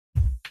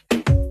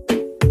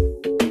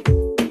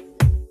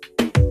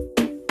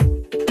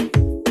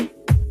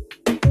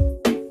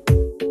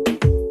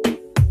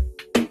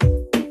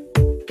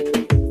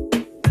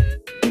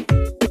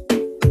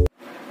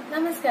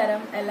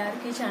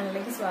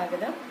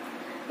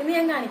ഇന്ന്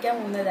ഞാൻ കാണിക്കാൻ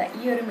പോകുന്നത്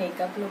ഈ ഒരു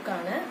മേക്കപ്പ്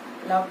ലുക്കാണ്.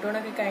 ലോക്ക്ഡൗൺ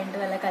ഒക്കെ കഴിഞ്ഞിട്ട്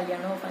വല്ല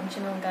കല്യാണമോ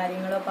ഫംഗ്ഷനോ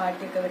കാര്യങ്ങളോ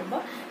പാർട്ടിയൊക്കെ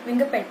വരുമ്പോൾ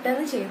നിങ്ങൾക്ക്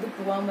പെട്ടെന്ന് ചെയ്ത്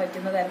പോകാൻ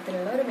പറ്റുന്ന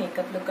തരത്തിലുള്ള ഒരു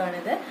മേക്കപ്പ്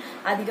ലുക്കാണിത്.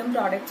 അധികം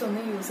പ്രോഡക്ട്സ്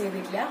ഒന്നും യൂസ്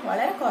ചെയ്തിട്ടില്ല,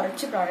 വളരെ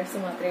കുറച്ച്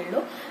പ്രോഡക്ട്സ് മാത്രമേ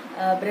ഉള്ളൂ.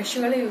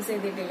 ബ്രഷുകൾ യൂസ്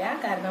ചെയ്തിട്ടില്ല,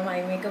 കാരണം ഐ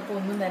മേക്കപ്പ്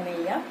ഒന്നും തന്നെ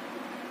ഇല്ല.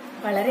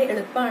 വളരെ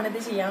എളുപ്പമാണ്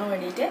ഇത് ചെയ്യാൻ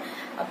വേണ്ടിയിട്ട്.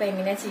 അപ്പോൾ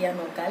എങ്ങനെയാ ചെയ്യാൻ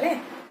നോക്കാം അല്ലേ.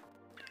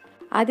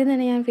 ആദ്യം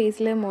തന്നെ ഞാൻ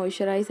ഫേസിൽ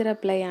മോയ്സ്ചറൈസർ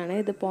അപ്ലൈ ആണ്.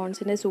 ഇത്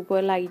പോൺസിൻ്റെ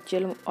super light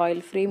gel oil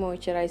free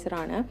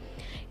മോയ്സ്ചറൈസറാണ്.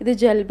 ഇത്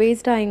ജെൽ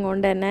ബേസ്ഡ്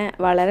ആയതുകൊണ്ട് തന്നെ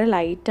വളരെ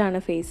ലൈറ്റാണ്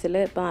ഫേസിൽ.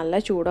 ഇപ്പോൾ നല്ല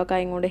ചൂടൊക്കെ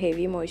ആയതുകൊണ്ട്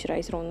ഹെവി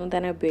മോയ്സ്ചറൈസർ ഒന്നും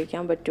തന്നെ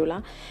ഉപയോഗിക്കാൻ പറ്റില്ല,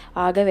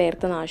 ആകെ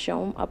വേർത്ത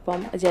നാശവും.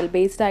 അപ്പം ജെൽ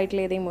ബേസ്ഡ്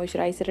ആയിട്ടുള്ള ഏതെങ്കിലും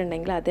മോയ്സ്ചറൈസർ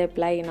ഉണ്ടെങ്കിൽ അത്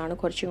അപ്ലൈ ചെയ്യുന്നതാണ്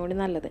കുറച്ചും കൂടി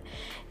നല്ലത്.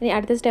 ഇനി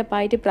അടുത്ത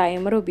സ്റ്റെപ്പായിട്ട്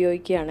പ്രൈമർ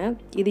ഉപയോഗിക്കുകയാണ്.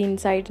 ഇത്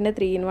ഇൻസൈറ്റിൻ്റെ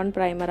 3-in-1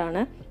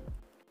 പ്രൈമറാണ്.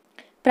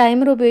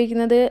 പ്രൈമർ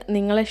ഉപയോഗിക്കുന്നത്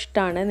നിങ്ങളെ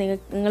ഇഷ്ടമാണ്.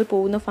 നിങ്ങൾ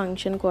പോകുന്ന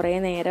ഫംഗ്ഷൻ കുറേ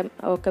നേരം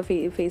ഒക്കെ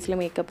ഫേസിൽ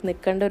മേക്കപ്പ്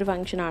നിൽക്കേണ്ട ഒരു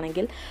ഫംഗ്ഷൻ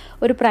ആണെങ്കിൽ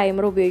ഒരു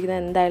പ്രൈമർ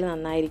ഉപയോഗിക്കുന്നത് എന്തായാലും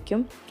നന്നായിരിക്കും.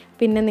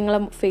 പിന്നെ നിങ്ങളെ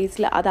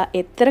ഫേസിൽ അത്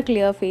എത്ര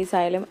ക്ലിയർ ഫേസ്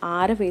ആയാലും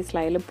ആരെ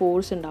ഫേസിലായാലും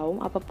പോഴ്സ് ഉണ്ടാവും.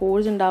 അപ്പോൾ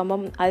പോഴ്സ്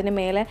ഉണ്ടാകുമ്പം അതിന്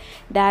മേലെ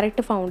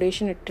ഡയറക്റ്റ്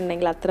ഫൗണ്ടേഷൻ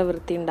ഇട്ടിട്ടുണ്ടെങ്കിൽ അത്ര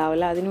വൃത്തി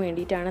ഉണ്ടാവില്ല. അതിന്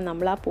വേണ്ടിയിട്ടാണ്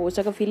നമ്മൾ ആ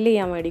പോഴ്സൊക്കെ ഫില്ല്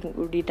ചെയ്യാൻ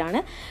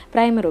വേണ്ടിയിട്ടാണ്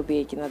പ്രൈമർ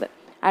ഉപയോഗിക്കുന്നത്.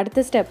 അടുത്ത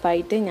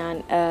സ്റ്റെപ്പായിട്ട് ഞാൻ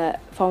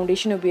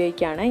ഫൗണ്ടേഷൻ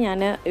ഉപയോഗിക്കുകയാണ്. ഞാൻ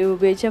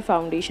ഉപയോഗിച്ച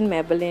ഫൗണ്ടേഷൻ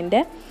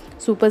Maybellineൻ്റെ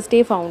സൂപ്പർ സ്റ്റേ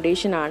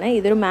ഫൗണ്ടേഷനാണ്.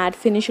 ഇതൊരു മാറ്റ്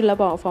ഫിനിഷുള്ള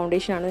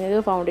ഫൗണ്ടേഷനാണ്.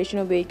 നിങ്ങൾക്ക് ഫൗണ്ടേഷൻ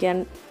ഉപയോഗിക്കാൻ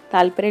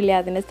താല്പര്യമില്ല,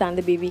 അതിൻ്റെ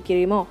സ്ഥാനത്ത് BB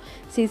ക്രീമോ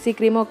CC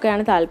ക്രീമോ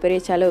ഒക്കെയാണ് താല്പര്യം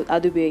വെച്ചാൽ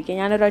അത് ഉപയോഗിക്കുക.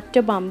 ഞാനൊരൊറ്റ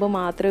പമ്പ്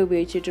മാത്രമേ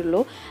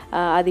ഉപയോഗിച്ചിട്ടുള്ളൂ.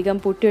 അധികം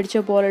പൊട്ടിയടിച്ച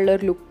പോലുള്ള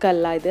ഒരു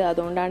ലുക്കല്ല ഇത്.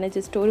 അതുകൊണ്ടാണ്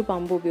ജസ്റ്റ് ഒരു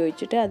പമ്പ്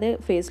ഉപയോഗിച്ചിട്ട് അത്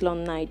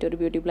ഫേസിലൊന്നായിട്ട് ഒരു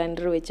ബ്യൂട്ടി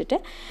ബ്ലെൻഡർ വെച്ചിട്ട്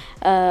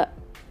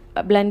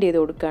ബ്ലെൻഡ് ചെയ്ത്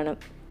കൊടുക്കുകയാണ്.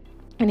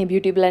 ഇനി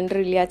ബ്യൂട്ടി ബ്ലെൻഡർ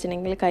ഇല്ല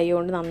വെച്ചിട്ടുണ്ടെങ്കിൽ കൈ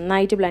കൊണ്ട്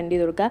നന്നായിട്ട് ബ്ലെൻഡ്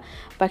ചെയ്ത് കൊടുക്കുക.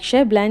 പക്ഷേ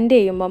ബ്ലെൻഡ്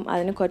ചെയ്യുമ്പം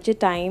അതിന് കുറച്ച്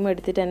ടൈം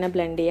എടുത്തിട്ട് തന്നെ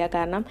ബ്ലെൻഡ് ചെയ്യുക.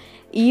 കാരണം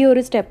ഈ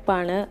ഒരു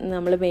സ്റ്റെപ്പാണ്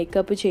നമ്മൾ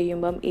മേക്കപ്പ്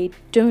ചെയ്യുമ്പം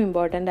ഏറ്റവും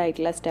ഇമ്പോർട്ടൻ്റ്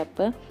ആയിട്ടുള്ള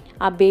സ്റ്റെപ്പ്.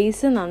 ആ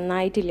ബേസ്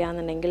നന്നായിട്ടില്ല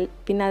എന്നുണ്ടെങ്കിൽ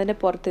പിന്നെ അതിൻ്റെ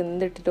പുറത്ത്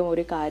എന്തിട്ടിട്ടും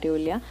ഒരു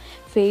കാര്യമില്ല.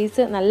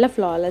 ഫേസ് നല്ല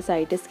ഫ്ലോലെസ്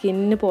ആയിട്ട്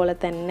സ്കിന്ന് പോലെ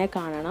തന്നെ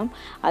കാണണം.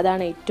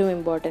 അതാണ് ഏറ്റവും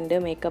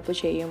ഇമ്പോർട്ടൻറ്റ് മേക്കപ്പ്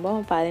ചെയ്യുമ്പോൾ.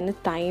 അപ്പോൾ അതിന്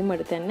ടൈം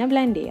എടുത്ത് തന്നെ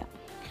ബ്ലെൻഡ് ചെയ്യുക.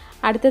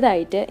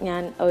 അടുത്തതായിട്ട്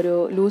ഞാൻ ഒരു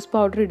ലൂസ്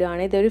പൗഡർ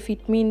ഇടുകയാണ്. ഇതൊരു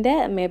ഫിറ്റ്മീൻ്റെ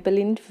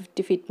Maybelline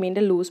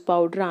ഫിറ്റ്മീൻ്റെ ലൂസ്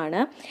പൗഡറാണ്.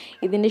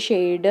 ഇതിൻ്റെ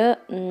ഷെയ്ഡ്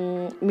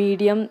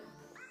മീഡിയം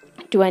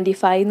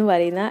 25 എന്ന്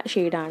പറയുന്ന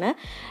ഷെയ്ഡാണ്.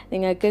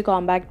 നിങ്ങൾക്ക്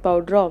കോമ്പാക്ട്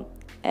പൗഡറോ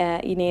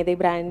ഇനി ഏത്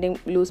ബ്രാൻഡിൻ്റെ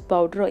ലൂസ്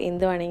പൗഡറോ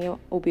എന്ത് വേണമെങ്കിലും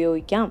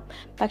ഉപയോഗിക്കാം.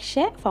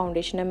 പക്ഷേ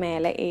ഫൗണ്ടേഷൻ്റെ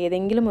മേലെ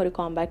ഏതെങ്കിലും ഒരു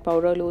കോമ്പാക്ട്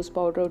പൗഡറോ ലൂസ്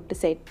പൗഡറോ ഇട്ട്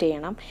സെറ്റ്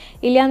ചെയ്യണം.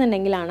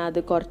 ഇല്ലയെന്നുണ്ടെങ്കിലാണ് അത്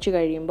കുറച്ച്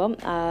കഴിയുമ്പം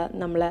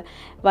നമ്മൾ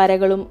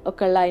വരകളും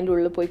ഒക്കെ ഉള്ള അതിൻ്റെ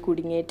ഉള്ളിൽ പോയി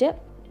കുടുങ്ങിയിട്ട്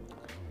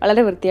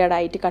വളരെ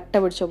വൃത്തികേടായിട്ട് കട്ട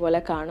പിടിച്ച പോലെ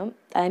കാണും.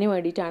 അതിന്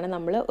വേണ്ടിയിട്ടാണ്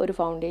നമ്മൾ ഒരു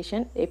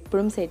ഫൗണ്ടേഷൻ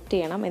എപ്പോഴും സെറ്റ്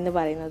ചെയ്യണം എന്ന്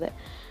പറയുന്നത്.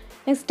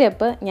 നെക്സ്റ്റ്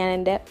സ്റ്റെപ്പ്, ഞാൻ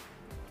എൻ്റെ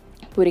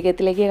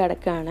പുരികത്തിലേക്ക്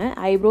കിടക്കുകയാണ്.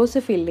 ഐബ്രോസ്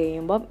ഫില്ല്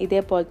ചെയ്യുമ്പം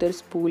ഇതേപോലത്തെ ഒരു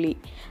സ്പൂലി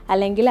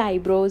അല്ലെങ്കിൽ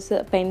ഐബ്രോസ്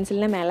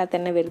പെൻസിലിൻ്റെ മേലെ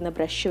തന്നെ വരുന്ന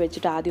ബ്രഷ്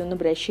വെച്ചിട്ട് ആദ്യം ഒന്ന്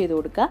ബ്രഷ് ചെയ്ത്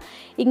കൊടുക്കുക.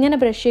 ഇങ്ങനെ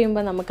ബ്രഷ്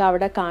ചെയ്യുമ്പോൾ നമുക്ക്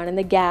അവിടെ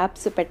കാണുന്ന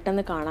ഗ്യാപ്സ്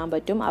പെട്ടെന്ന് കാണാൻ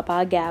പറ്റും. അപ്പോൾ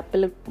ആ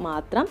ഗ്യാപ്പിൽ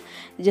മാത്രം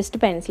ജസ്റ്റ്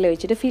പെൻസിൽ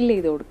വെച്ചിട്ട് ഫില്ല്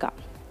ചെയ്ത് കൊടുക്കുക.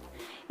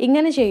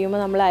 ഇങ്ങനെ ചെയ്യുമ്പോൾ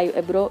നമ്മൾ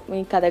ഐബ്രോ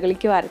ഈ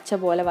കഥകളിക്ക് വരച്ച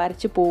പോലെ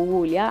വരച്ച്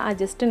പോവില്ല. ആ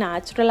ജസ്റ്റ്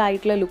നാച്ചുറൽ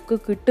ആയിട്ടുള്ള ലുക്ക്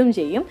കിട്ടും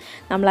ചെയ്യും.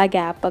 നമ്മൾ ആ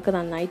ഗ്യാപ്പൊക്കെ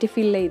നന്നായിട്ട്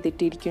ഫില്ല്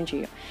ചെയ്തിട്ടിരിക്കും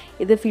ചെയ്യും.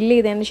 ഇത് ഫില്ല്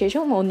ചെയ്തതിന്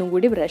ശേഷം ഒന്നും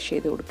കൂടി ബ്രഷ്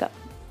ചെയ്ത് കൊടുക്കുക.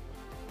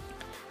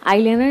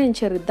 ഐലൈനർ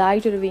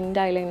ചെറുതായിട്ടൊരു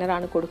വിങ്ഡ്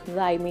ഐലൈനറാണ്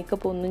കൊടുക്കുന്നത്. ഐ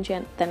മേക്കപ്പ് ഒന്നും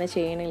തന്നെ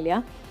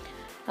ചെയ്യണില്ല,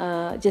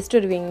 ജസ്റ്റ്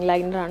ഒരു വിങ്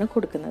ലൈനറാണ്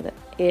കൊടുക്കുന്നത്.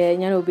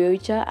 ഞാൻ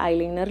ഉപയോഗിച്ച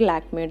ഐലൈനർ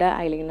ലാക്മേയുടെ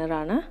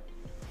ഐലൈനറാണ്.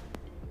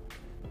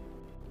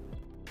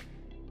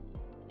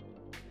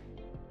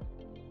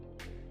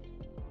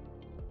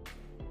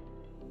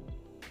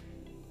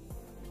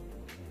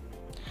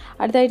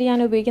 അടുത്തായിട്ട് ഞാൻ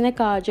ഉപയോഗിക്കുന്ന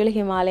കാജൽ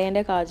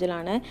ഹിമാലയൻ്റെ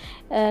കാജലാണ്.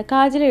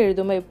 കാജൽ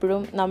എഴുതുമ്പോൾ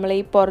എപ്പോഴും നമ്മൾ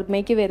ഈ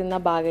പുറമേക്ക് വരുന്ന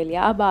ഭാഗമില്ല,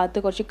 ആ ഭാഗത്ത്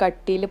കുറച്ച്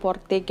കട്ടിയിൽ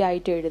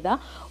പുറത്തേക്കായിട്ട് എഴുതുക.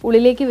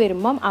 ഉള്ളിലേക്ക്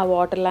വരുമ്പം ആ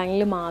വാട്ടർ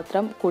ലൈനിൽ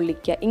മാത്രം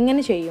കൊള്ളിക്കുക.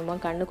 ഇങ്ങനെ ചെയ്യുമ്പം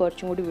കണ്ണ്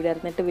കുറച്ചും കൂടി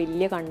വിടർന്നിട്ട്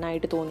വലിയ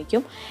കണ്ണായിട്ട്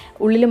തോന്നിക്കും.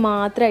 ഉള്ളിൽ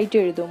മാത്രമായിട്ട്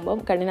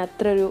എഴുതുമ്പം കണ്ണിന്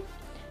അത്ര ഒരു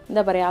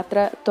എന്താ പറയുക,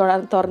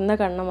 അത്ര തുറന്ന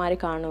കണ്ണന്മാർ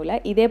കാണൂല.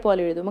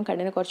 ഇതേപോലെ എഴുതുമ്പോൾ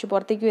കണ്ണിന് കുറച്ച്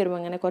പുറത്തേക്ക്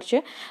വരുമ്പോൾ അങ്ങനെ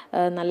കുറച്ച്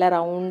നല്ല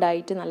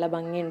റൗണ്ടായിട്ട് നല്ല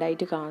ഭംഗി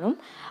ഉണ്ടായിട്ട് കാണും.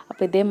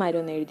 അപ്പോൾ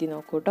ഇതേമാതിരി ഒന്ന് എഴുതി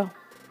നോക്കൂ കേട്ടോ.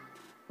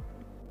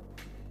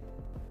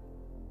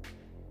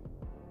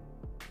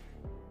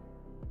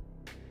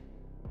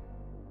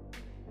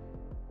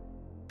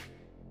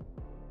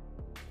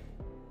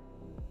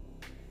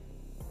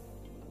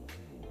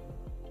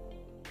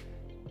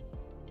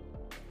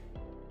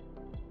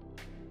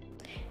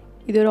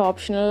 ഇതൊരു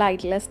ഓപ്ഷണൽ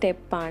ആയിട്ടുള്ള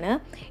സ്റ്റെപ്പാണ്.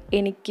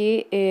 എനിക്ക്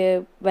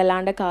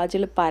വല്ലാണ്ട്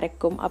കാജൽ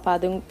പരക്കും, അപ്പോൾ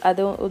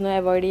അത് ഒന്ന്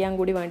അവോയ്ഡ് ചെയ്യാൻ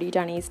കൂടി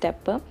വേണ്ടിയിട്ടാണ് ഈ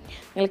സ്റ്റെപ്പ്.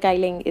 നിങ്ങൾക്ക്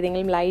അതിൽ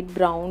ഏതെങ്കിലും light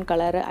brown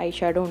colour I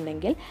shadow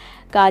ഉണ്ടെങ്കിൽ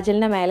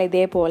കാജലിൻ്റെ മേലെ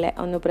ഇതേപോലെ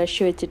ഒന്ന്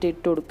ബ്രഷ് വെച്ചിട്ട്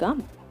ഇട്ട് കൊടുക്കാം.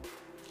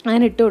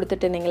 അങ്ങനെ ഇട്ട്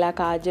കൊടുത്തിട്ടുണ്ടെങ്കിൽ ആ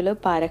കാജൽ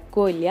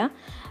പരക്കുകയില്ല,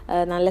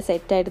 നല്ല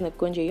സെറ്റായിട്ട്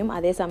നിൽക്കുകയും ചെയ്യും.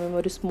 അതേസമയം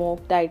ഒരു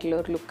സ്മോക്ഡ് ആയിട്ടുള്ള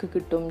ഒരു ലുക്ക്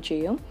കിട്ടുകയും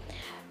ചെയ്യും.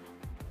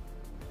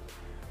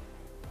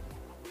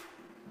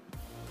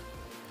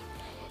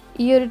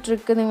 ഈ ഒരു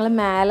ട്രിക്ക് നിങ്ങൾ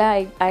മേലെ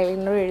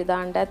ഐലൈനർ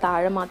എഴുതാണ്ട്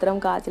താഴെ മാത്രം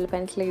കാജൽ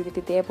പെൻസിൽ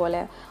എഴുതിയിട്ട്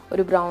ഇതേപോലെ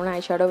ഒരു ബ്രൗൺ ഐ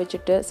ഷാഡോ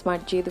വെച്ചിട്ട്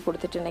സ്മഡ്ജ് ചെയ്ത്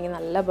കൊടുത്തിട്ടുണ്ടെങ്കിൽ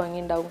നല്ല ഭംഗി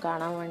ഉണ്ടാവും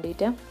കാണാൻ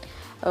വേണ്ടിയിട്ട്.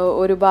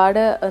 ഒരുപാട്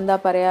എന്താ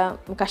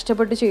പറയുക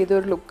കഷ്ടപ്പെട്ട്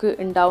ചെയ്തൊരു ലുക്ക്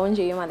ഉണ്ടാവുകയും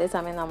ചെയ്യും.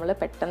 അതേസമയം നമ്മൾ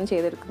പെട്ടെന്ന്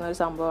ചെയ്തെടുക്കുന്ന ഒരു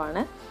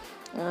സംഭവമാണ്.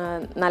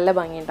 നല്ല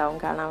ഭംഗി ഉണ്ടാവും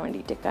കാണാൻ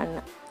വേണ്ടിയിട്ട്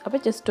കണ്ണ്.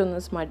 അപ്പോൾ ജസ്റ്റ്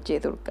ഒന്ന് സ്മഡ്ജ്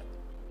ചെയ്ത് കൊടുക്കുക.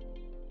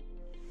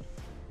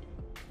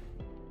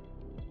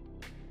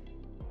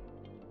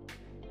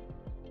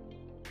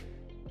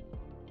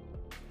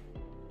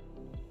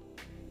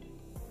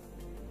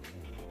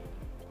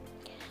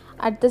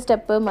 അടുത്ത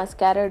സ്റ്റെപ്പ്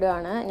മസ്കാര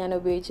ഇടുകയാണ്. ഞാൻ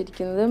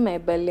ഉപയോഗിച്ചിരിക്കുന്നത്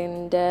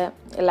മെബലിൻ്റെ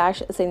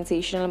ലാഷ്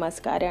സെൻസേഷണൽ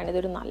മസ്കാരയാണ്.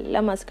 ഇതൊരു നല്ല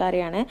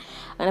മസ്കാരയാണ്.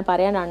 അങ്ങനെ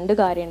പറയാൻ 2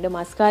 കാര്യമുണ്ട്.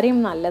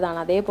 മസ്കാരയും നല്ലതാണ്,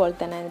 അതേപോലെ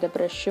തന്നെ അതിൻ്റെ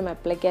ബ്രഷും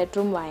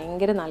അപ്ലിക്കേറ്ററും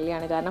ഭയങ്കര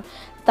നല്ലതാണ്. കാരണം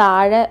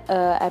താഴെ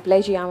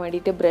അപ്ലൈ ചെയ്യാൻ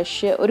വേണ്ടിയിട്ട്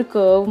ബ്രഷ് ഒരു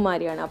കേവ്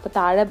മാതിരിയാണ്. അപ്പോൾ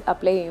താഴെ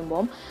അപ്ലൈ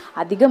ചെയ്യുമ്പോൾ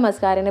അധികം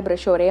മസ്കാരേൻ്റെ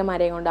ബ്രഷ് ഒരേ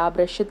മാതിരി കൊണ്ട് ആ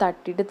ബ്രഷ്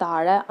തട്ടിയിട്ട്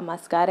താഴെ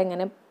മസ്കാര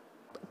ഇങ്ങനെ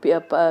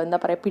എന്താ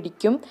പറയുക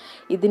പിടിക്കും.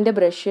 ഇതിൻ്റെ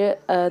ബ്രഷ്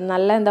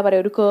നല്ല എന്താ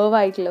പറയുക ഒരു കേവ്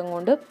ആയിട്ടുള്ളത്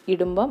കൊണ്ട്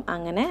ഇടുമ്പം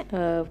അങ്ങനെ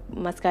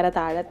മസ്കാര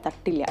താഴെ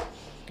തട്ടില്ല.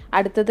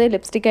 അടുത്തത്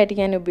ലിപ്സ്റ്റിക്കായിട്ട്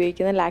ഞാൻ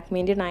ഉപയോഗിക്കുന്നത്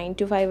ലാക്മേൻ്റെ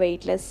 925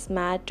 വെയ്റ്റ്ലെസ്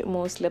മാറ്റ്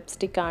മൂസ്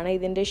ലിപ്സ്റ്റിക്കാണ്.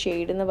 ഇതിൻ്റെ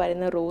ഷെയ്ഡ് എന്ന്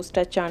പറയുന്നത് റോസ്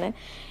ടച്ചാണ്.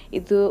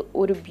 ഇത്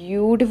ഒരു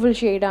ബ്യൂട്ടിഫുൾ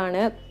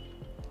ഷെയ്ഡാണ്.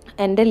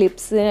 എൻ്റെ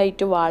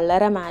ലിപ്സിനായിട്ട്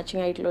വളരെ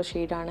മാച്ചിങ് ആയിട്ടുള്ള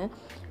ഷെയ്ഡാണ്.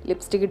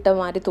 ലിപ്സ്റ്റിക് ഇട്ട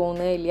മാതിരി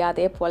തോന്നുകയില്ല.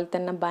 അതേപോലെ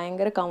തന്നെ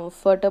ഭയങ്കര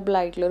കംഫർട്ടബിൾ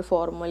ആയിട്ടുള്ളൊരു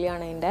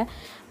ഫോർമുലയാണ് ഇതിൻ്റെ.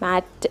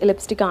 മാറ്റ്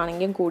ലിപ്സ്റ്റിക്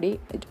ആണെങ്കിലും കൂടി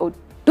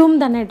ഒട്ടും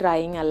തന്നെ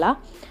ഡ്രൈയിങ് അല്ല.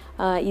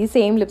 ഈ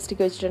സെയിം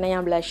ലിപ്സ്റ്റിക് വെച്ചിട്ടുണ്ടെങ്കിൽ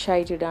ഞാൻ ബ്ലഷ്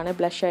ആയിട്ട് ഇടുകയാണ്.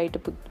 ബ്ലഷ് ആയിട്ട്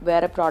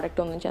വേറെ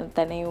പ്രോഡക്റ്റ് ഒന്നും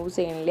തന്നെ യൂസ്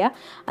ചെയ്യണില്ല.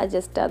 അത്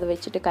ജസ്റ്റ് അത്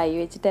വെച്ചിട്ട് കൈ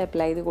വെച്ചിട്ട്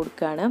അപ്ലൈ ചെയ്ത്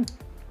കൊടുക്കുകയാണ്.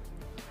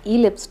 ഈ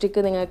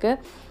ലിപ്സ്റ്റിക്ക്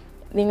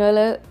നിങ്ങൾ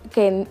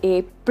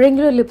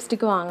എപ്പോഴെങ്കിലും ഒരു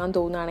ലിപ്സ്റ്റിക്ക് വാങ്ങാൻ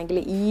തോന്നുകയാണെങ്കിൽ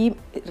ഈ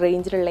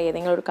റേഞ്ചിലുള്ള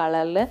ഏതെങ്കിലും ഒരു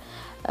കളറിൽ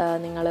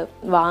നിങ്ങൾ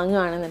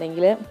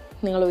വാങ്ങുകയാണെന്നുണ്ടെങ്കിൽ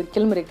നിങ്ങൾ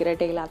ഒരിക്കലും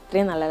റിഗ്രറ്റ് ചെയ്യില്ല.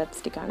 അത്രയും നല്ല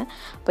ലിപ്സ്റ്റിക്കാണ്.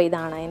 അപ്പോൾ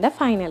ഇതാണ് അതിൻ്റെ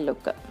ഫൈനൽ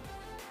ലുക്ക്.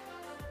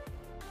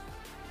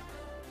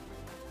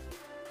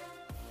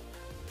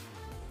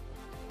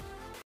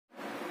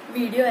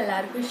 വീഡിയോ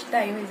എല്ലാവർക്കും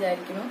ഇഷ്ടമായി എന്ന്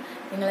വിചാരിക്കുന്നു.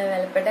 നിങ്ങൾ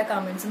വിലപ്പെട്ട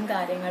കമൻസും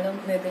കാര്യങ്ങളും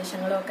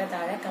നിർദ്ദേശങ്ങളും ഒക്കെ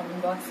താഴെ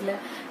കമൻറ്റ് ബോക്സിൽ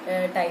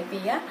ടൈപ്പ്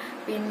ചെയ്യുക.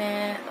 പിന്നെ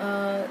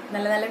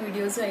നല്ല നല്ല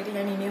വീഡിയോസുമായിട്ട്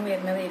ഞാൻ ഇനിയും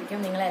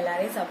വരുന്നതായിരിക്കും.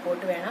 നിങ്ങളെല്ലാവരെയും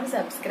സപ്പോർട്ട് വേണം.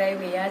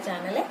 സബ്സ്ക്രൈബ് ചെയ്യുക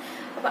ചാനൽ.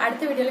 അപ്പോൾ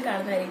അടുത്ത വീഡിയോയിൽ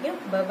കാണുന്നതായിരിക്കും.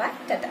 Bye bye,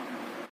 Tata.